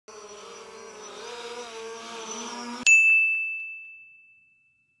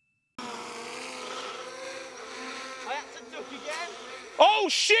Oh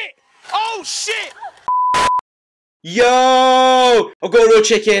shit! Oh shit! Yo! I've got a raw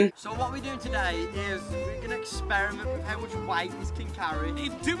chicken. So what we're doing today is we're going to experiment with how much weight this can carry.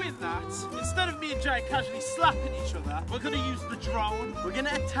 In doing that, instead of me and Jay casually slapping each other, we're going to use the drone. We're going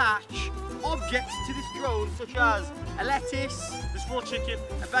to attach objects to this drone, such as a lettuce, This raw chicken,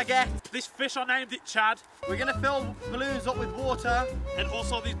 a baguette. this fish, I named it Chad, We're going to fill balloons up with water and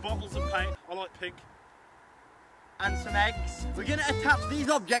also these bottles of paint. I like pink. and some eggs. We're going to attach these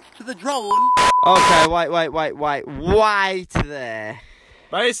objects to the drone. Okay, wait there.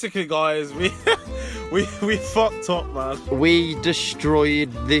 Basically, guys, we fucked up, man. We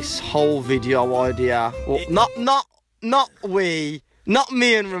destroyed this whole video idea. Well, not we. Not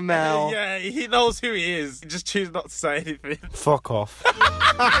me and Ramel. Yeah, he knows who he is. He just choose not to say anything. Fuck off. But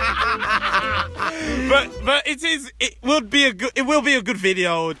it will be a good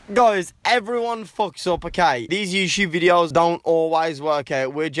video. Guys, everyone fucks up, okay? These YouTube videos don't always work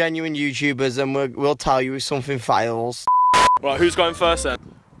out. We're genuine YouTubers and we'll tell you if something fails. Right, who's going first then?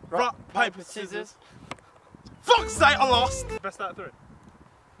 Rock, paper, scissors. Fuck's sake, I lost. Best out of three.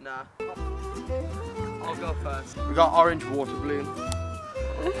 Nah. I'll go first. We got orange water balloon.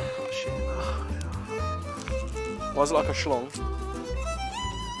 Oh, shit. Why is it like a schlong?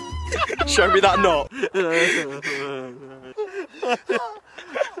 Show me that knot.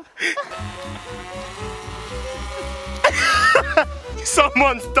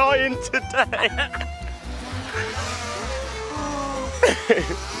 Someone's dying today.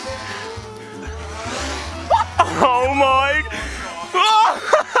 Oh my!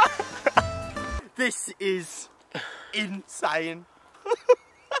 This is insane.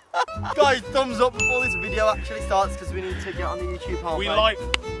 Guys, thumbs up before this video actually starts because we need to get on the YouTube homepage. We like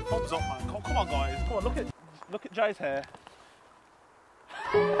thumbs up, man. Come on, guys. Come on, look at Jay's hair.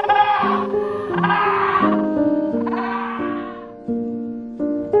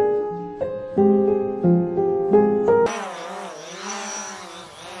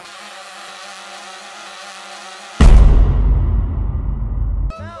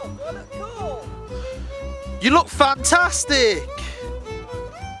 You look fantastic.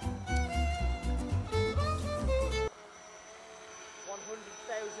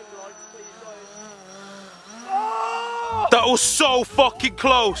 That was so fucking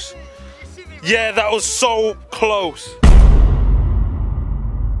close. Yeah, that was so close.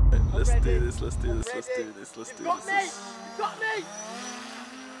 Let's do this. Let's do this. Let's do this. Let's do Got me! this. You got me!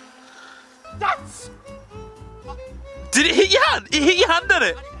 That's. Did it hit your hand? It hit your hand, did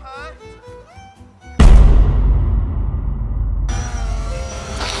it? And it hurt.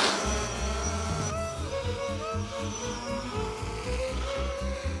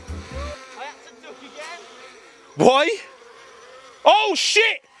 I had to duck again. Why? Oh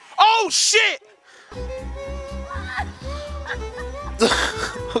shit! Oh shit!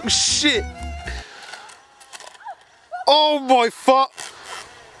 Oh shit! Oh my fuck!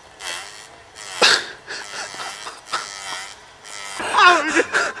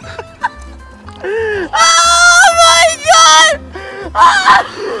 Oh my god!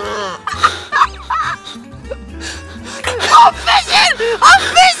 I'm fishing! I'm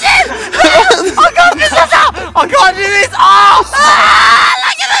fishing! I can't fish this out! I can't do this! Oh!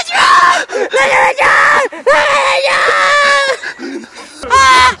 Look at the drone! Look at the drone! Look at the drone!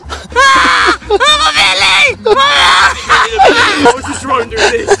 I'm a Billy! What was the drone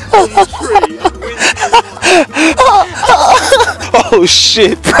doing this on the tree? Oh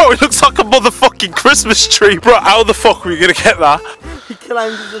shit, bro, it looks like a motherfucking Christmas tree. Bro, how the fuck were you gonna get that? He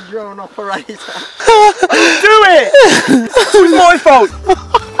claims he's a drone operator. Do it! It was my fault!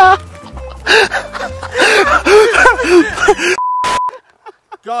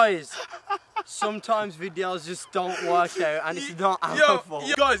 Guys, sometimes videos just don't work out and it's not our fault.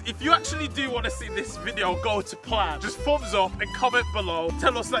 Guys, if you actually do want to see this video go to plan, just thumbs up and comment below.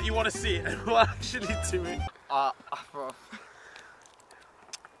 Tell us that you want to see it and we'll actually do it. Bro.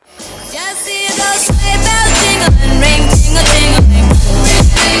 Just see those